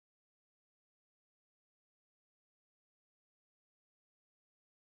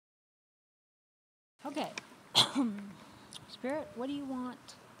Okay. Spirit, what do you want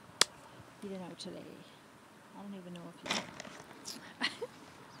you to know today? I don't even know if you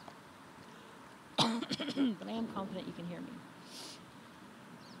but I am confident you can hear me.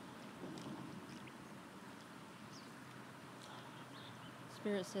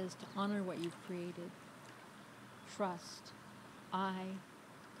 Spirit says to honor what you've created. Trust. I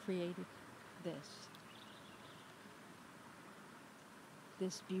created this.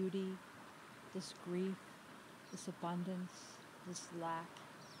 This beauty, this grief, this abundance, this lack.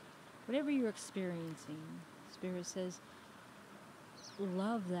 Whatever you're experiencing, Spirit says,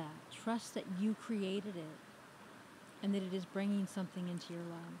 love that. Trust that you created it and that it is bringing something into your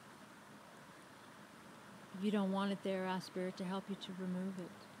life. If you don't want it there, ask Spirit to help you to remove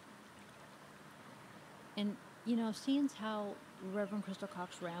it. And, seeing how Reverend Crystal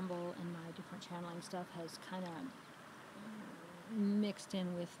Cox Ramble and my different channeling stuff has kind of mixed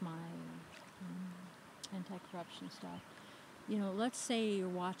in with my anti-corruption stuff. Let's say you're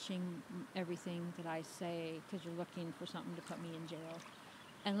watching everything that I say because you're looking for something to put me in jail.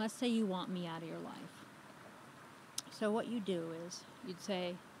 And let's say you want me out of your life. So what you do is you'd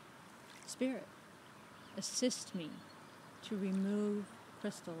say, Spirit, assist me to remove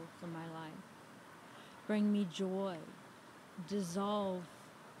Crystal from my life. Bring me joy. Dissolve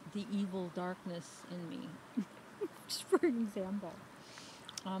the evil darkness in me. Just for example.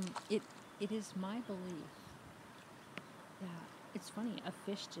 It is my belief. Yeah, it's funny. A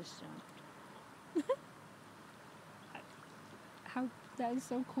fish just jumped. How that is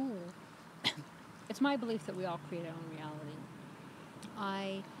so cool. It's my belief that we all create our own reality.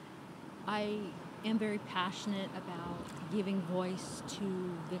 I am very passionate about giving voice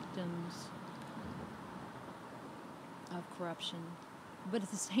to victims of corruption, but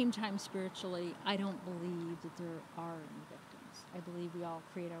at the same time, spiritually, I don't believe that there are any victims. I believe we all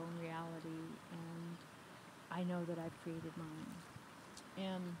create our own reality, and I know that I've created mine.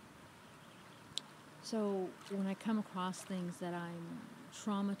 And so when I come across things that I'm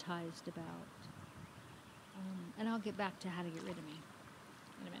traumatized about, and I'll get back to how to get rid of me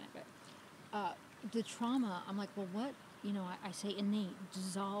in a minute, but the trauma, I'm like, well, what? I say innate,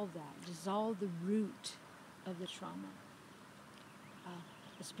 dissolve that. Dissolve the root of the trauma.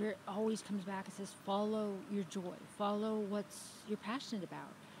 The Spirit always comes back and says, follow your joy. Follow what you're passionate about.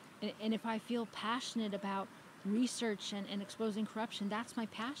 And if I feel passionate about research and exposing corruption, that's my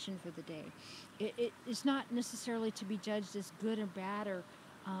passion for the day. It's not necessarily to be judged as good or bad or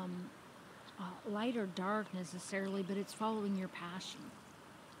light or dark necessarily, but it's following your passion.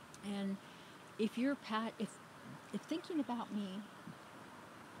 And if if thinking about me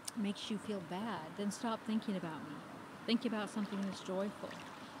makes you feel bad, then stop thinking about me. Think about something that's joyful.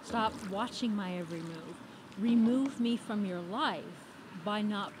 Stop watching my every move. Remove me from your life by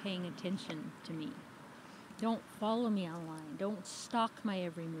not paying attention to me. Don't follow me online. Don't stalk my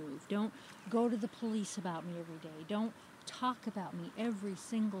every move. Don't go to the police about me every day. Don't talk about me every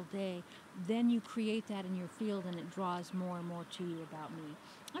single day. Then you create that in your field and it draws more and more to you about me.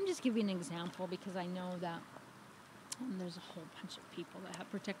 I'm just giving an example because I know that there's a whole bunch of people that have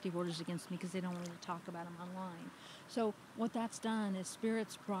protective orders against me because they don't want to talk about them online. So what that's done is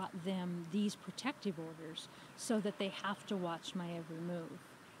Spirit's brought them these protective orders so that they have to watch my every move.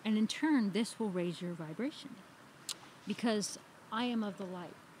 And in turn, this will raise your vibration because I am of the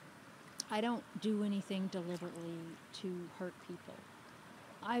light. I don't do anything deliberately to hurt people.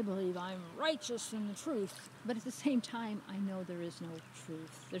 I believe I'm righteous in the truth, but at the same time, I know there is no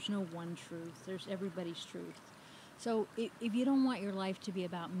truth. There's no one truth. There's everybody's truth. So if you don't want your life to be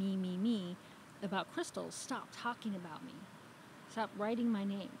about me, about crystals, stop talking about me. Stop writing my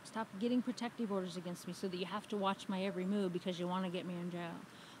name. Stop getting protective orders against me so that you have to watch my every move because you want to get me in jail.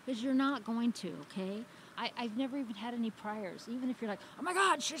 Because you're not going to, okay? I've never even had any priors. Even if you're like, oh my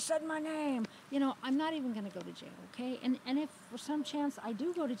God, she said my name. I'm not even going to go to jail, okay? And if for some chance I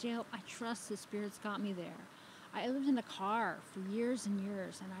do go to jail, I trust the Spirit's got me there. I lived in a car for years and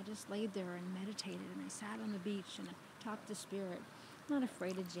years, and I just laid there and meditated, and I sat on the beach, and I talked to Spirit. I'm not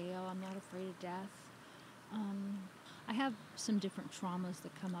afraid of jail. I'm not afraid of death. I have some different traumas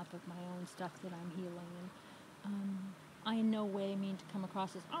that come up of my own stuff that I'm healing, and I in no way mean to come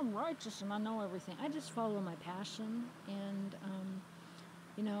across as I'm righteous and I know everything. I just follow my passion, and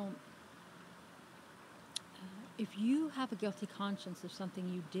if you have a guilty conscience of something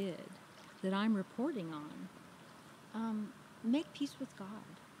you did that I'm reporting on, make peace with God.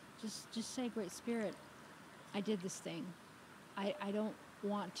 Just say, Great Spirit, I did this thing. I don't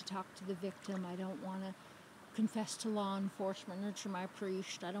want to talk to the victim. I don't want to confess to law enforcement, nurture my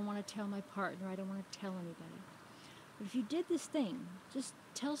priest. I don't want to tell my partner. I don't want to tell anybody. But if you did this thing, just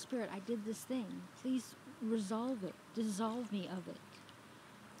tell Spirit, I did this thing. Please resolve it. Dissolve me of it.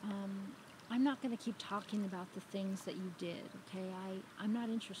 I'm not going to keep talking about the things that you did, okay? I'm not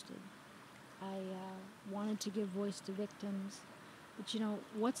interested. I wanted to give voice to victims. But, you know,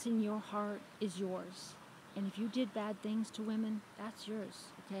 what's in your heart is yours. And if you did bad things to women, that's yours,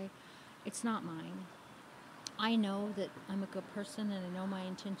 okay? It's not mine. I know that I'm a good person, and I know my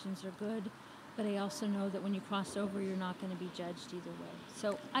intentions are good, but I also know that when you cross over, you're not going to be judged either way.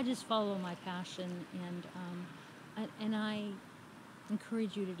 So I just follow my passion, and I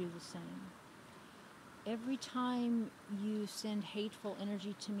encourage you to do the same. Every time you send hateful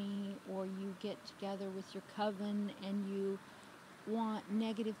energy to me, or you get together with your coven and you want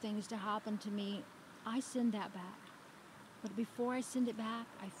negative things to happen to me, I send that back. But before I send it back,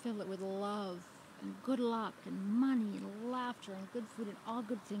 I fill it with love and good luck and money and laughter and good food and all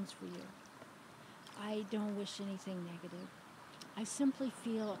good things for you. I don't wish anything negative. I simply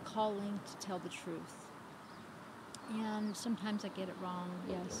feel a calling to tell the truth. And sometimes I get it wrong,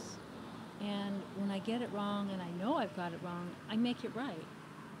 yes. And when I get it wrong, and I know I've got it wrong, I make it right.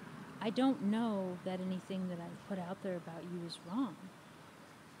 I don't know that anything that I've put out there about you is wrong.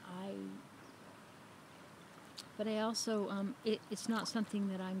 But I also, it's not something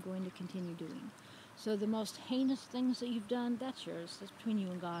that I'm going to continue doing. So the most heinous things that you've done, that's yours. That's between you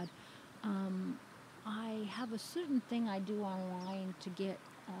and God. I have a certain thing I do online to get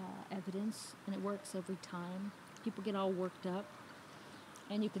evidence, and it works every time. People get all worked up.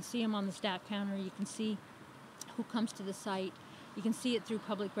 And you can see them on the stat counter. You can see who comes to the site. You can see it through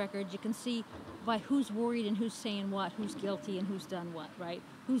public records. You can see by who's worried and who's saying what, who's guilty and who's done what, right?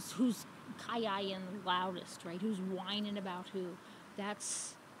 Who's ki-ying the loudest, right? Who's whining about who.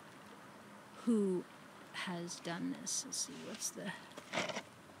 That's who has done this. Let's see, what's the...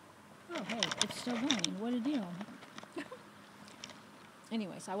 Oh, hey, it's still going. What a deal.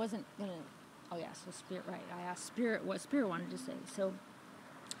 Anyways, I wasn't going to... Oh, yeah, so Spirit, right. I asked Spirit what Spirit wanted to say. So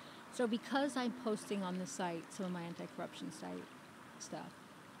because I'm posting on the site some of my anti-corruption site stuff,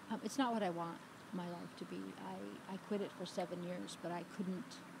 it's not what I want my life to be. I quit it for 7 years, but I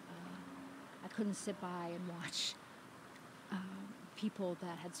couldn't sit by and watch people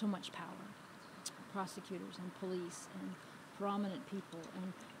that had so much power, prosecutors and police and prominent people,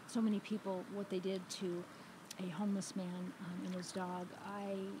 and so many people, what they did to a homeless man and his dog.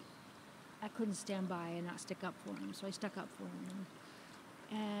 I couldn't stand by and not stick up for him, so I stuck up for him.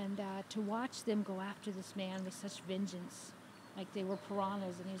 And to watch them go after this man with such vengeance, like they were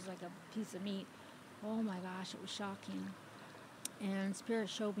piranhas and he was like a piece of meat. Oh my gosh, it was shocking. And Spirit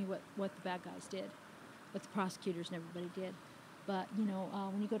showed me what the bad guys did, what the prosecutors and everybody did. But, you know,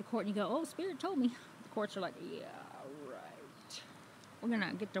 when you go to court and you go, oh, Spirit told me, the courts are like, yeah, right. We're going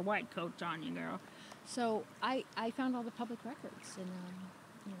to get the white coats on you, girl. So I found all the public records. And,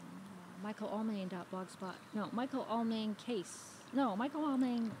 you know, Michael Allmain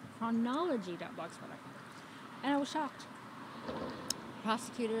chronology.blogspot.com. And I was shocked.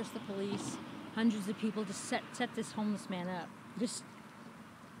 Prosecutors, the police, hundreds of people just set this homeless man up just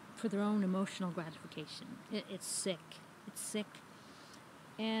for their own emotional gratification. It's sick. It's sick.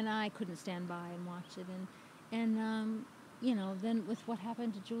 And I couldn't stand by and watch it. And you know, then with what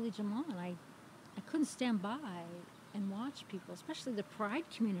happened to Julie Jaman, I couldn't stand by and watch people, especially the Pride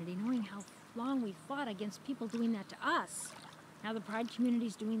community, knowing how long we fought against people doing that to us. Now the Pride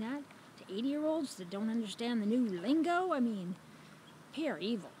community's doing that to 80-year-olds that don't understand the new lingo. I mean, pure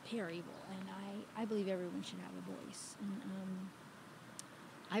evil. And I believe everyone should have a voice. And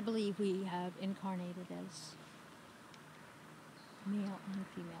I believe we have incarnated as male and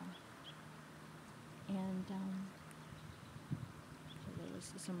female. And so there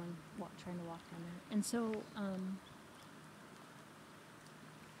was someone trying to walk down there. And so,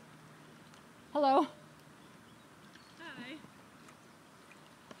 hello. Hi.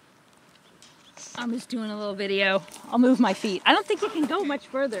 I'm just doing a little video. I'll move my feet. I don't think you can go much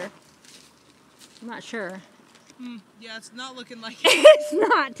further. I'm not sure. Yeah, it's not looking like it. It's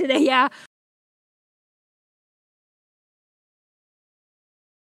not today, yeah.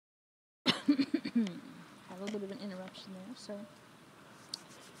 Have a little bit of an interruption there, so.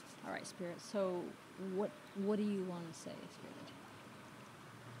 All right, Spirit. So, what do you want to say, Spirit?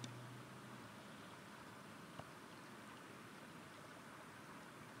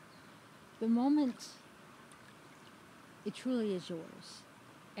 The moment, it truly is yours,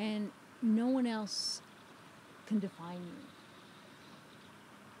 and no one else can define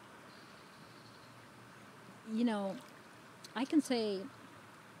you. You know, I can say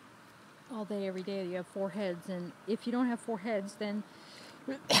all day, every day, you have 4 heads, and if you don't have 4 heads, then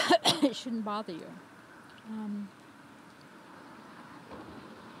it shouldn't bother you.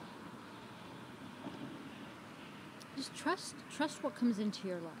 just trust what comes into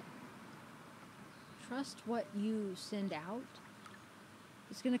your life. Trust what you send out.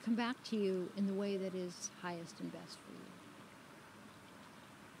 It's going to come back to you in the way that is highest and best for you.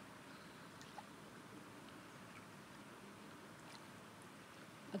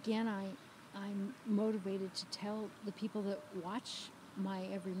 Again, I'm motivated to tell the people that watch my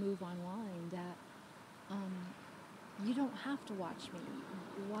every move online that you don't have to watch me.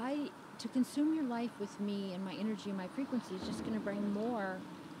 Why? To consume your life with me and my energy and my frequency is just going to bring more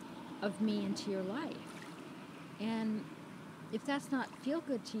of me into your life. And if that's not feel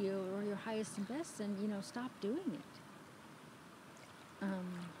good to you or your highest and best, then, stop doing it.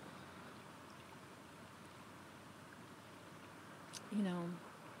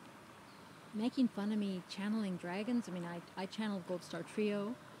 Making fun of me channeling dragons. I mean, I channeled Gold Star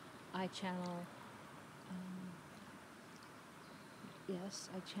Trio. I channel,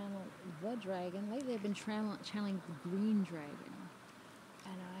 I channel the dragon. Lately I've been channeling the green dragon.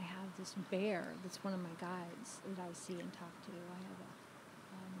 And I have this bear that's one of my guides that I see and talk to. I have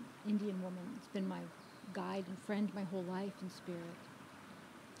a Indian woman. It's been my guide and friend my whole life in spirit.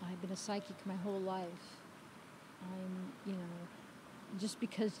 I've been a psychic my whole life. I'm, just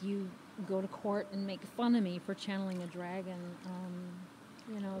because you go to court and make fun of me for channeling a dragon,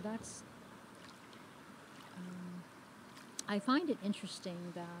 that's... I find it interesting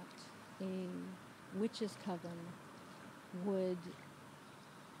that a witch's coven would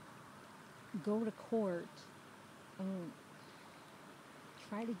go to court and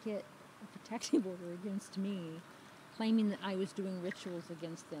try to get a protective order against me, claiming that I was doing rituals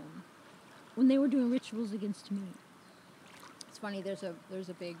against them, when they were doing rituals against me. It's funny, there's a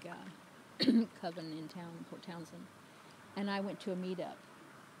big coven in town, Port Townsend, and I went to a meetup,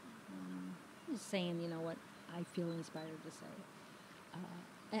 just saying, what I feel inspired to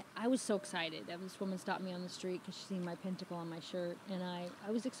say. I was so excited. This woman stopped me on the street because she seen my pentacle on my shirt, and I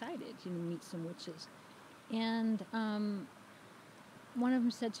was excited to meet some witches. And one of them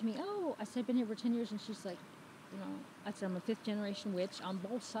said to me, "Oh," I said, "I've been here for 10 years," and she's like, I said, "I'm a 5th generation witch on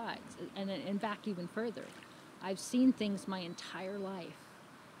both sides, and back even further. I've seen things my entire life.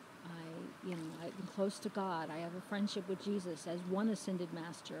 I've been close to God. I have a friendship with Jesus as one ascended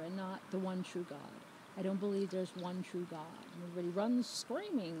master and not the one true God. I don't believe there's one true God." And everybody runs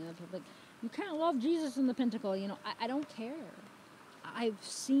screaming. Like, "You can't love Jesus in the pentacle." I don't care. I've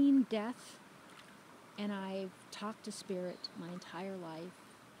seen death, and I've talked to spirit my entire life.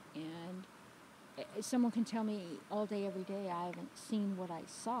 And someone can tell me all day, every day, I haven't seen what I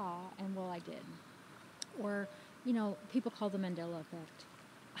saw, and well, I did. Or, people call the Mandela effect.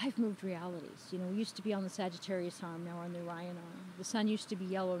 I've moved realities. We used to be on the Sagittarius arm, now we're on the Orion arm. The sun used to be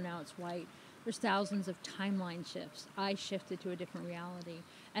yellow, now it's white. There's thousands of timeline shifts. I shifted to a different reality,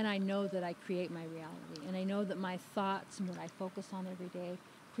 and I know that I create my reality, and I know that my thoughts and what I focus on every day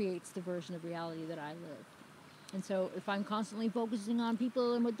creates the version of reality that I live. And so if I'm constantly focusing on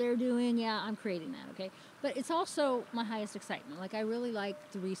people and what they're doing, yeah, I'm creating that, okay? But it's also my highest excitement. Like, I really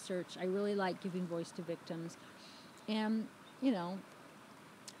like the research. I really like giving voice to victims. And,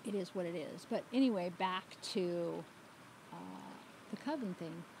 it is what it is. But anyway, back to the Coven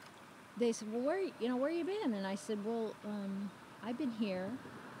thing. They said, "Well, where you been?" And I said, "Well, I've been here."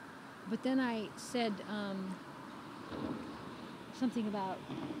 But then I said something about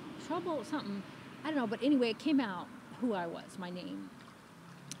trouble, something. I don't know, but anyway, it came out who I was, my name.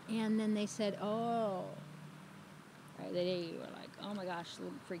 And then they said, "Oh." Right, they were like, "Oh my gosh," a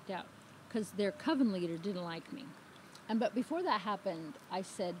little freaked out. Because their coven leader didn't like me. But before that happened, I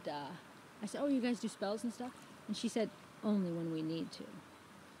said, "Oh, you guys do spells and stuff?" And she said, "Only when we need to."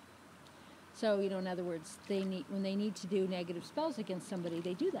 So, in other words, when they need to do negative spells against somebody,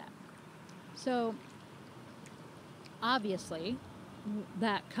 they do that. So, obviously,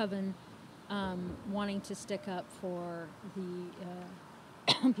 that coven wanting to stick up for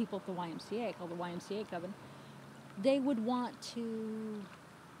the people at the YMCA, called the YMCA Coven, they would want to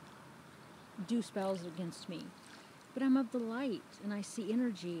do spells against me. But I'm of the light, and I see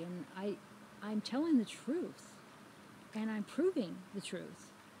energy, and I'm telling the truth, and I'm proving the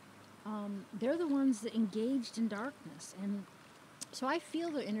truth. They're the ones that engaged in darkness, and so I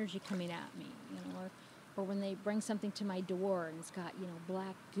feel their energy coming at me, or when they bring something to my door and it's got,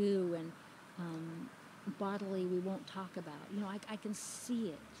 black goo and bodily we won't talk about. I can see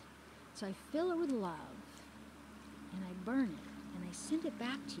it. So I fill it with love, and I burn it, and I send it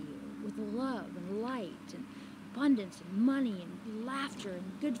back to you with love and light and abundance and money and laughter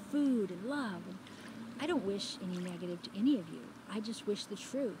and good food and love. And I don't wish any negative to any of you. I just wish the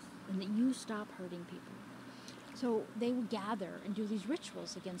truth and that you stop hurting people. So they would gather and do these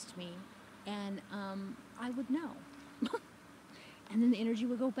rituals against me, and I would know. And then the energy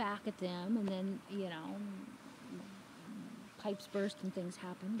would go back at them, and then, pipes burst and things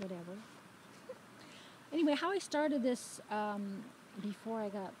happen, whatever. Anyway, how I started this, before I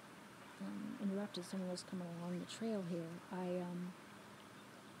got interrupted, someone was coming along the trail here, I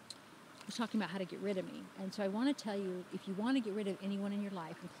was talking about how to get rid of me. And so I want to tell you, if you want to get rid of anyone in your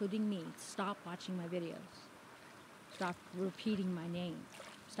life, including me, stop watching my videos. Stop repeating my name.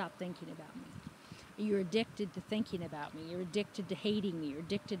 Stop thinking about me. You're addicted to thinking about me. You're addicted to hating me. You're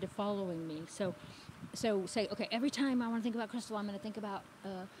addicted to following me. So say, okay, every time I want to think about Crystal, I'm going to think about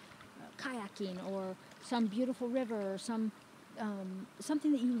kayaking or some beautiful river or something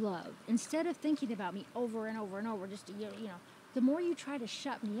that you love. Instead of thinking about me over and over and over, just to, the more you try to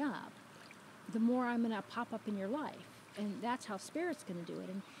shut me up, the more I'm going to pop up in your life. And that's how Spirit's going to do it.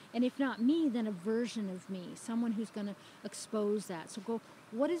 And if not me, then a version of me, someone who's going to expose that. So go,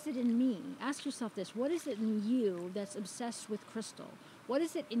 what is it in me? Ask yourself this. What is it in you that's obsessed with Crystal? What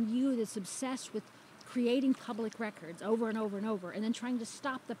is it in you that's obsessed with creating public records over and over and over, and then trying to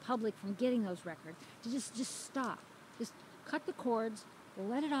stop the public from getting those records? To just stop. Just cut the cords,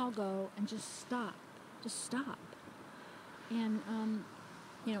 let it all go, and just stop. Just stop. And,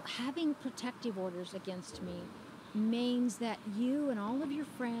 having protective orders against me means that you and all of your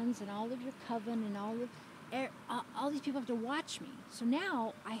friends and all of your coven and all these people have to watch me. So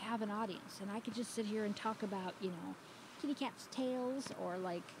now I have an audience, and I could just sit here and talk about, kitty cat's tails or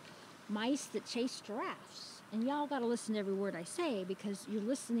like mice that chase giraffes. And y'all got to listen to every word I say, because you're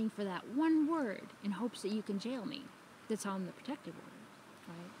listening for that one word in hopes that you can jail me. That's on the protective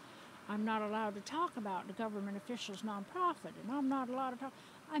order, right? I'm not allowed to talk about the government officials' nonprofit, and I'm not allowed to talk.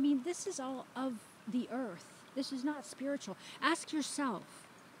 I mean, this is all of the earth. This is not spiritual. Ask yourself.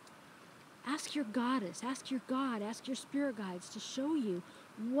 Ask your goddess, ask your God, ask your spirit guides to show you,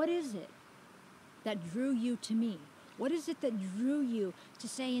 what is it that drew you to me? What is it that drew you to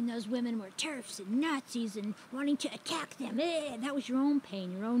saying those women were TERFs and Nazis and wanting to attack them? That was your own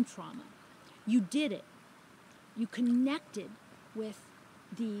pain, your own trauma. You did it. You connected with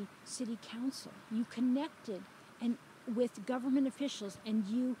the city council. You connected with government officials, and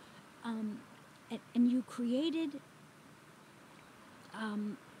you created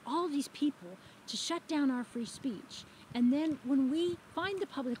all of these people to shut down our free speech. And then when we find the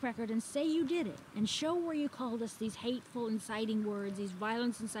public record and say you did it, and show where you called us these hateful, inciting words, these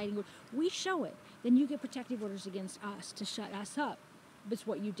violence inciting words, we show it, then you get protective orders against us to shut us up. That's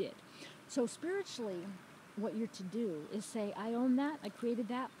what you did. So spiritually, what you're to do is say, I own that, I created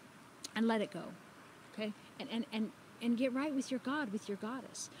that, and let it go. Okay? And get right with your God, with your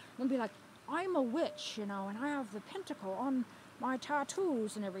goddess. Don't be like, I'm a witch, and I have the pentacle on my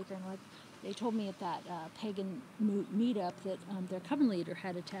tattoos and everything. Like they told me at that pagan meetup that their coven leader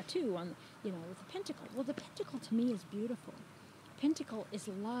had a tattoo on, with the pentacle. Well, the pentacle to me is beautiful. Pentacle is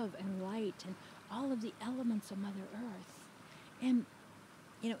love and light and all of the elements of Mother Earth. And,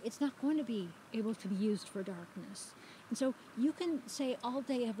 it's not going to be able to be used for darkness. And so you can say all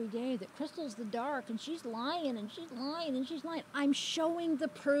day, every day that Crystal's the dark and she's lying and she's lying and she's lying. I'm showing the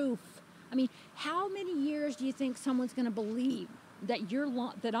proof. I mean, how many years do you think someone's going to believe that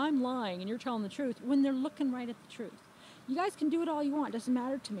that I'm lying and you're telling the truth when they're looking right at the truth? You guys can do it all you want. It doesn't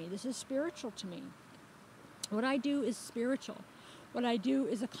matter to me. This is spiritual to me. What I do is spiritual. What I do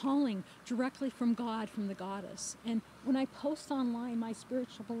is a calling directly from God, from the goddess. And when I post online my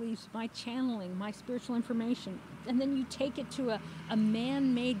spiritual beliefs, my channeling, my spiritual information, and then you take it to a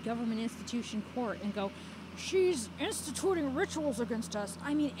man-made government institution court and go, she's instituting rituals against us.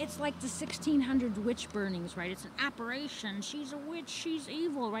 I mean, it's like the 1600 witch burnings, right? It's an apparition. She's a witch. She's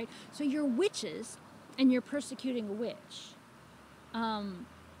evil, right? So you're witches, and you're persecuting a witch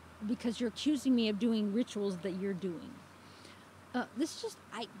because you're accusing me of doing rituals that you're doing.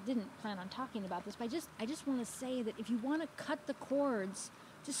 I didn't plan on talking about this, but I just want to say that if you want to cut the cords,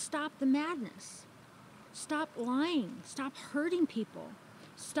 just stop the madness. Stop lying. Stop hurting people.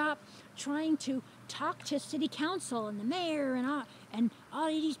 Stop trying to talk to city council and the mayor and all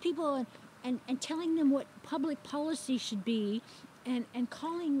of these people and telling them what public policy should be and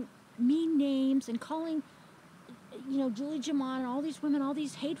calling mean names and calling, Julie Jamon and all these women, all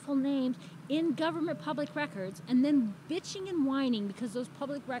these hateful names in government public records, and then bitching and whining because those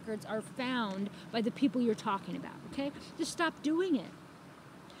public records are found by the people you're talking about, okay? Just stop doing it.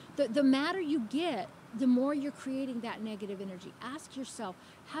 The madder you get, the more you're creating that negative energy. Ask yourself,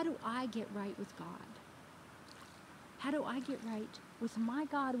 how do I get right with God? How do I get right with my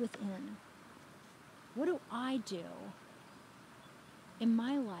God within? What do I do in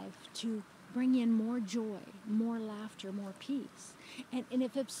my life to bring in more joy, more laughter, more peace? And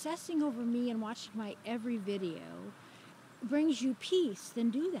if obsessing over me and watching my every video brings you peace, then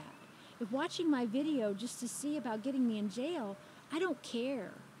do that. If watching my video just to see about getting me in jail, I don't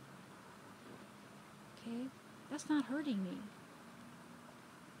care. Okay? That's not hurting me.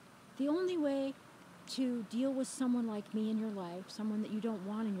 The only way to deal with someone like me in your life, someone that you don't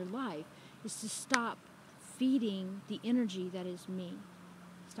want in your life, is to stop feeding the energy that is me.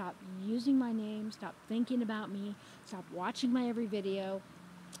 Stop using my name, stop thinking about me, stop watching my every video,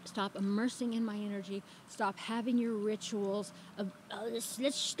 stop immersing in my energy, stop having your rituals of, oh,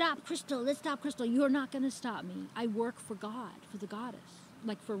 let's stop Crystal, let's stop Crystal. You're not going to stop me. I work for God, for the goddess,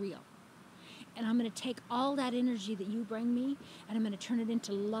 like for real. And I'm going to take all that energy that you bring me, and I'm going to turn it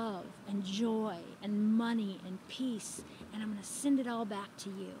into love and joy and money and peace, and I'm going to send it all back to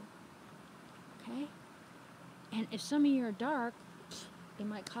you. Okay? And if some of you are dark, it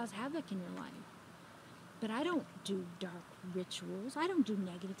might cause havoc in your life. But I don't do dark rituals. I don't do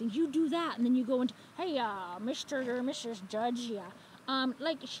negative things. You do that, and then you go into, hey, Mr. or Mrs. Judge, yeah.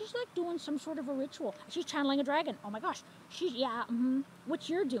 Like, she's like doing some sort of a ritual. She's channeling a dragon. Oh my gosh. What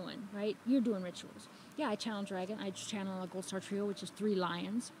you're doing, right? You're doing rituals. Yeah, I channel dragon. I channel a Gold Star Trio, which is 3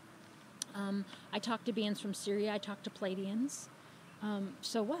 lions. I talk to beings from Syria. I talk to Pleiadians.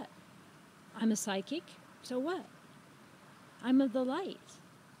 So what? I'm a psychic. So what? I'm of the light.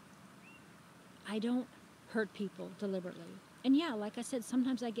 I don't hurt people deliberately. And yeah, like I said,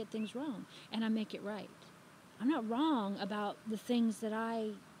 sometimes I get things wrong, and I make it right. I'm not wrong about the things that I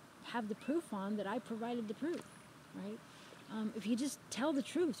have the proof on, that I provided the proof, right? If you just tell the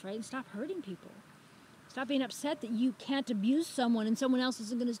truth, right, and stop hurting people. Stop being upset that you can't abuse someone and someone else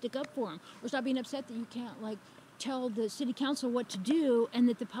isn't going to stick up for them. Or stop being upset that you can't, like, tell the city council what to do and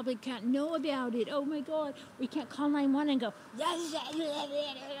that the public can't know about it. Oh, my God. Or you can't call 911 and go,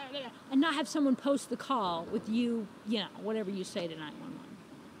 and not have someone post the call with you, whatever you say to 911.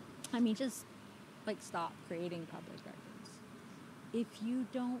 I mean, just, like, stop creating public records. If you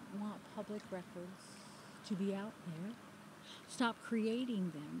don't want public records to be out there, stop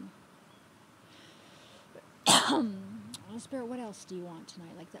creating them. Well, Spirit, what else do you want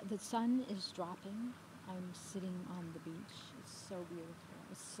tonight? Like, the sun is dropping. I'm sitting on the beach. It's so beautiful.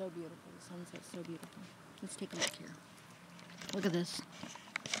 It's so beautiful. The sunset's so beautiful. Let's take a look here. Look at this.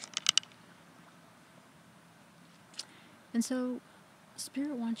 And so,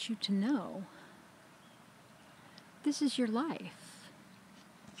 Spirit wants you to know this is your life.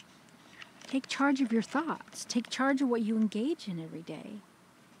 Take charge of your thoughts. Take charge of what you engage in every day.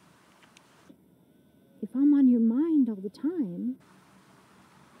 If I'm on your mind all the time,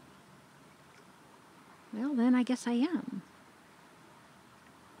 well, then I guess I am.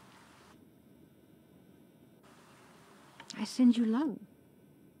 I send you love.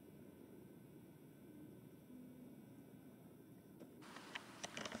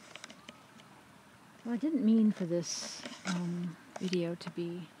 Well, I didn't mean for this video to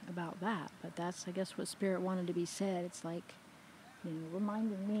be about that, but that's, I guess, what Spirit wanted to be said. It's like,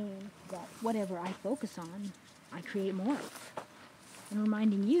 reminding me that whatever I focus on, I create more of. And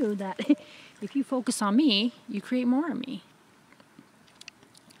reminding you that if you focus on me, you create more of me.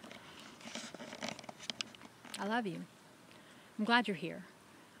 I love you. I'm glad you're here.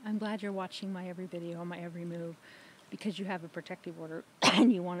 I'm glad you're watching my every video, my every move, because you have a protective order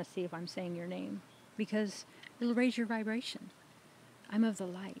and you want to see if I'm saying your name, because it'll raise your vibration. I'm of the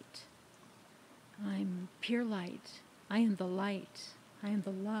light. I'm pure light. I am the light. I am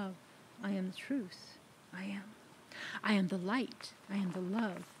the love. I am the truth. I am. I am the light. I am the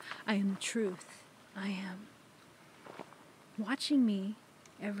love. I am the truth. I am. Watching me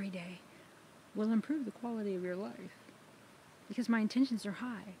every day will improve the quality of your life, because my intentions are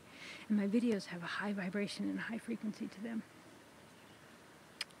high and my videos have a high vibration and high frequency to them.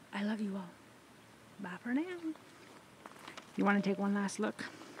 I love you all. Bye for now. You want to take one last look?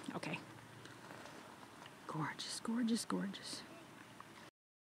 Okay. Gorgeous, gorgeous, gorgeous.